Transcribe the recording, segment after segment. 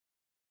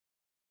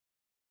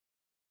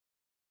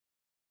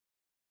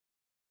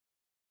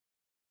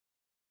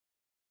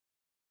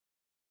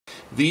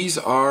These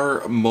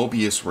are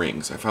Mobius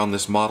rings. I found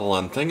this model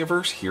on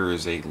Thingiverse. Here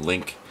is a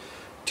link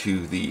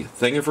to the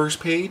Thingiverse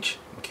page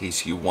in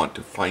case you want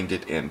to find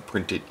it and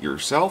print it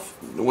yourself.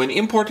 When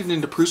imported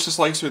into Prusa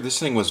Slicer, this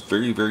thing was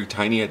very, very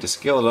tiny. I had to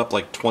scale it up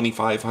like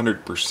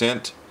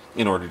 2,500%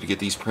 in order to get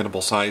these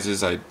printable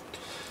sizes. I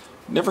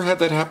never had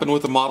that happen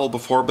with a model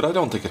before, but I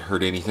don't think it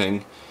hurt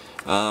anything.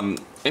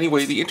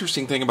 Anyway, the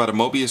interesting thing about a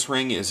Mobius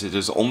ring is it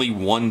is only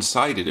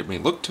one-sided. It may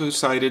look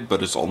two-sided,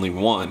 but it's only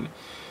one.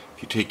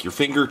 If you take your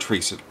finger,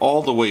 trace it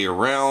all the way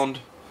around,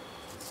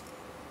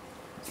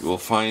 you will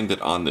find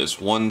that on this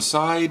one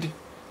side,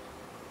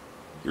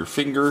 your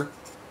finger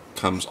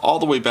comes all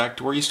the way back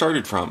to where you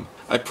started from.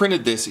 I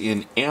printed this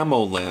in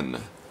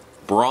Amolen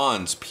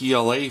Bronze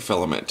PLA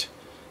filament.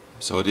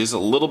 So it is a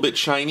little bit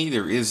shiny.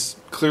 There is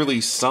clearly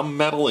some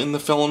metal in the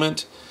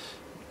filament,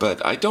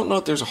 but I don't know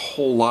if there's a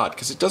whole lot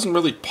because it doesn't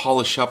really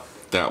polish up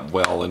that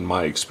well in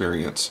my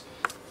experience.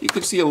 You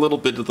can see a little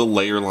bit of the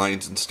layer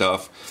lines and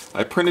stuff.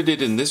 I printed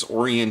it in this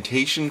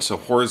orientation, so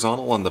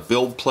horizontal on the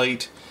build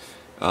plate,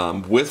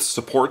 with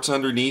supports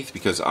underneath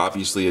because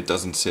obviously it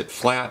doesn't sit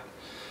flat.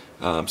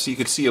 So you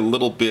can see a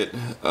little bit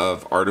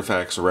of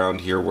artifacts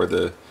around here where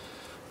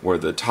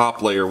the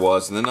top layer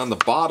was, and then on the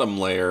bottom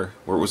layer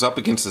where it was up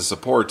against the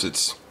supports,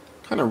 it's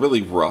kind of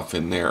really rough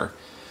in there.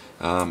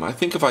 I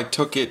think if I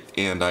took it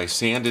and I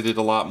sanded it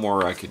a lot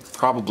more, I could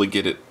probably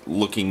get it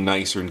looking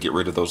nicer and get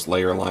rid of those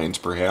layer lines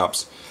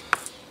perhaps.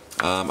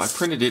 I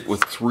printed it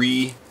with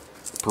 3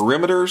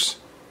 perimeters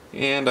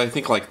and I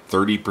think like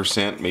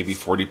 30%, maybe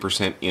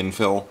 40%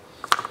 infill.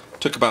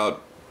 Took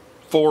about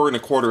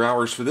 4¼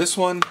 hours for this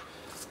one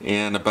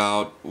and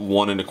about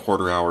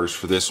 1¼ hours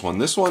for this one.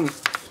 This one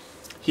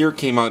here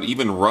came out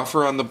even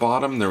rougher on the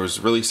bottom. There was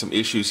really some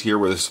issues here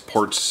where the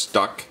supports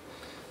stuck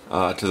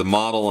to the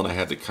model and I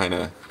had to kind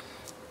of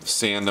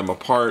sand them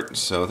apart,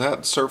 so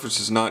that surface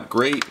is not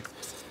great.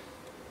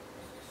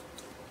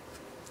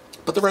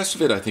 But the rest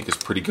of it I think is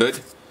pretty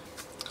good.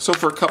 So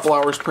for a couple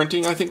hours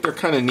printing, I think they're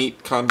kind of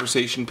neat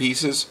conversation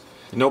pieces.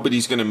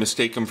 Nobody's going to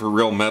mistake them for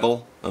real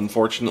metal,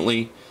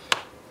 unfortunately.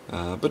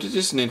 But it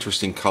is an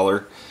interesting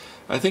color.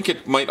 I think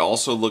it might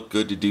also look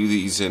good to do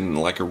these in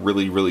like a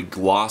really, really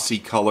glossy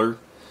color.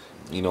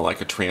 You know,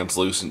 like a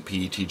translucent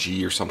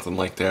PETG or something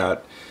like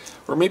that.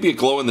 Or maybe a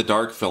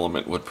glow-in-the-dark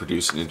filament would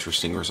produce an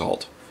interesting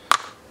result.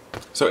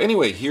 So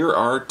anyway, here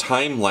are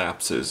time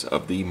lapses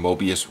of the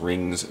Mobius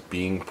rings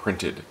being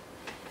printed.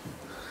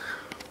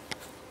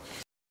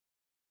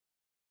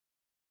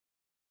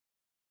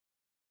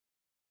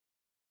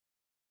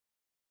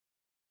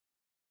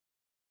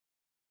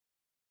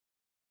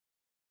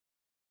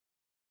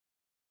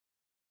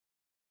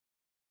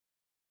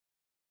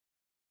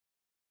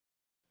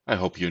 I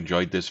hope you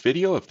enjoyed this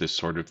video. If this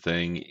sort of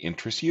thing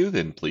interests you,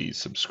 then please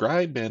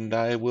subscribe and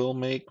I will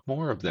make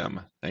more of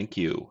them. Thank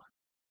you.